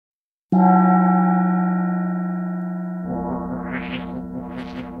7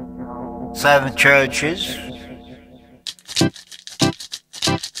 churches.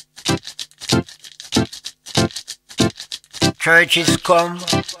 Churches come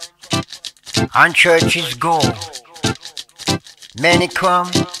and churches go. Many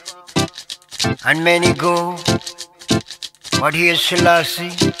come and many go, but here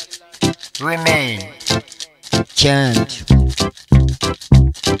Selassie remain. Chant,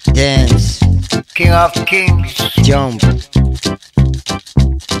 dance, King of kings, jump,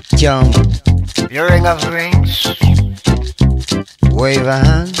 jump, the Ring of rings, wave a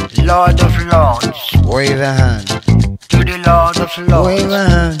hand, Lord of lords, wave a hand, to the Lord of lords, wave a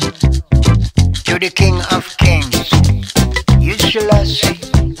hand. to the King of kings. Yes, Selassie,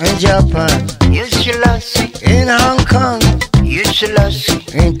 In Japan, yes, Selassie, in Hong Kong, yes, Selassie,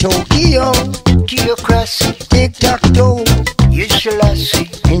 in Tokyo, theocracy, tic-tac-toe, yes, Selassie,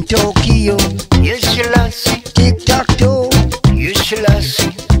 in Tokyo, yes, Selassie, tic-tac-toe, yes,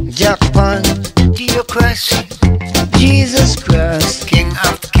 Selassie, Japan, theocracy, Jesus Christ, King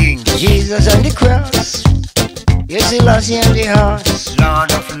of kings, Jesus on the cross, yes, Selassie on the horse,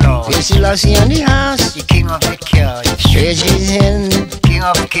 Lord of lords, yes, Selassie on the horse, the King of the carriage, stretch his hand, King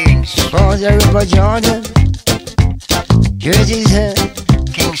of kings, cross the river Jordan, stretch his hand,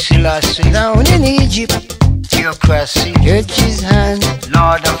 King Selassie, down in Egypt, theocracy, stretch his hand,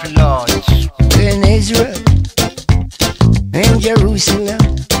 Lord of lords, in Israel, in Jerusalem,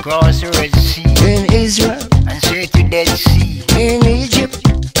 cross the Red Sea, in Israel, and say to Dead Sea, in Egypt,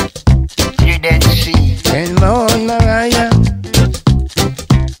 to the Dead Sea, in Mount Moriah,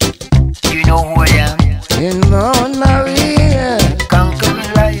 you know who I am, in Mount Moriah,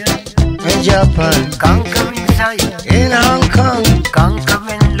 conquering lion, in Japan, conquering Zion, in Hong Kong,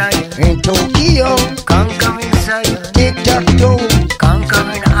 conquering lion, in Tokyo, conquering Zion, tic-tac-toe,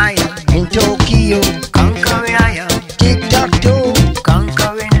 conquering iron, in Tokyo, conquering iron, tic-tac-toe,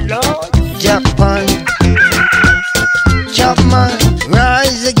 conquering Lord, Japan, Chapman,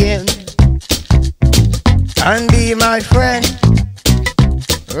 rise again, and be my friend,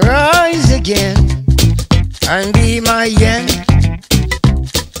 rise again, and be my yen,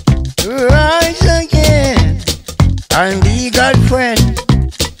 rise again, and be God friend,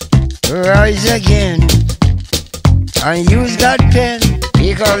 rise again, and use God pen,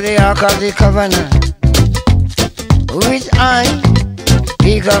 pick up the Ark of the Covenant, with I,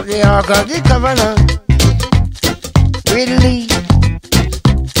 pick up the Ark of the Covenant, with Lee,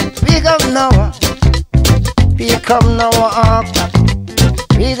 pick up Noah, pick up Noah Ark,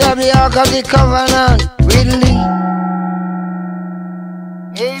 pick up the Ark of the Covenant, with Lee.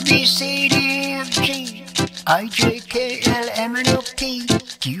 A, B, C, D, F, G, I, J, K, L, M, N, O, P,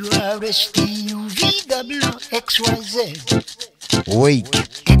 Q, R, S, T, U, V, W, X, Y, Z, Wake,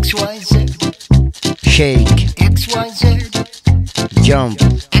 X, Y, Z, shake, X, Y, Z, jump,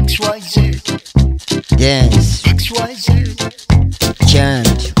 X, Y, Z, dance, X, Y, Z,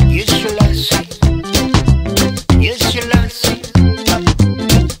 chant, yes, Selassie, yes, Selassie,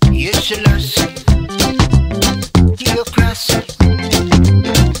 yes, Selassie, theocracy,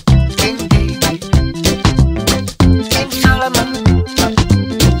 King David, King Solomon,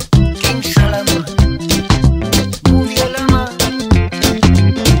 King Solomon, move your lamb,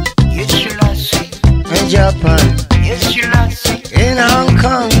 yes, Selassie, in Japan, yes, Selassie, in Hong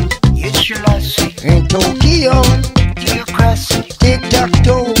Kong, yes, Selassie, in Tokyo, theocracy,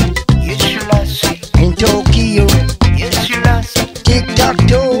 tic-tac-toe, yes, Selassie, in Tokyo, yes, Selassie,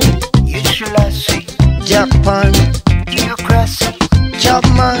 tic-tac-toe, yes, Selassie, Japan, theocracy,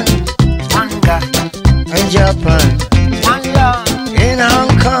 Chapman, one God, in Japan, one Lord, in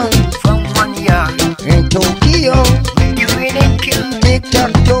Hong Kong, from one yard, in Tokyo, the winning king,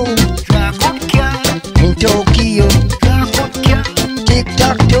 tic-tac-toe, dragon king, in Tokyo, dragon king,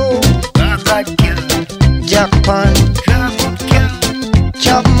 tic-tac-toe, God king, Japan, dragon king,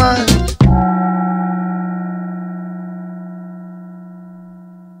 Chapman,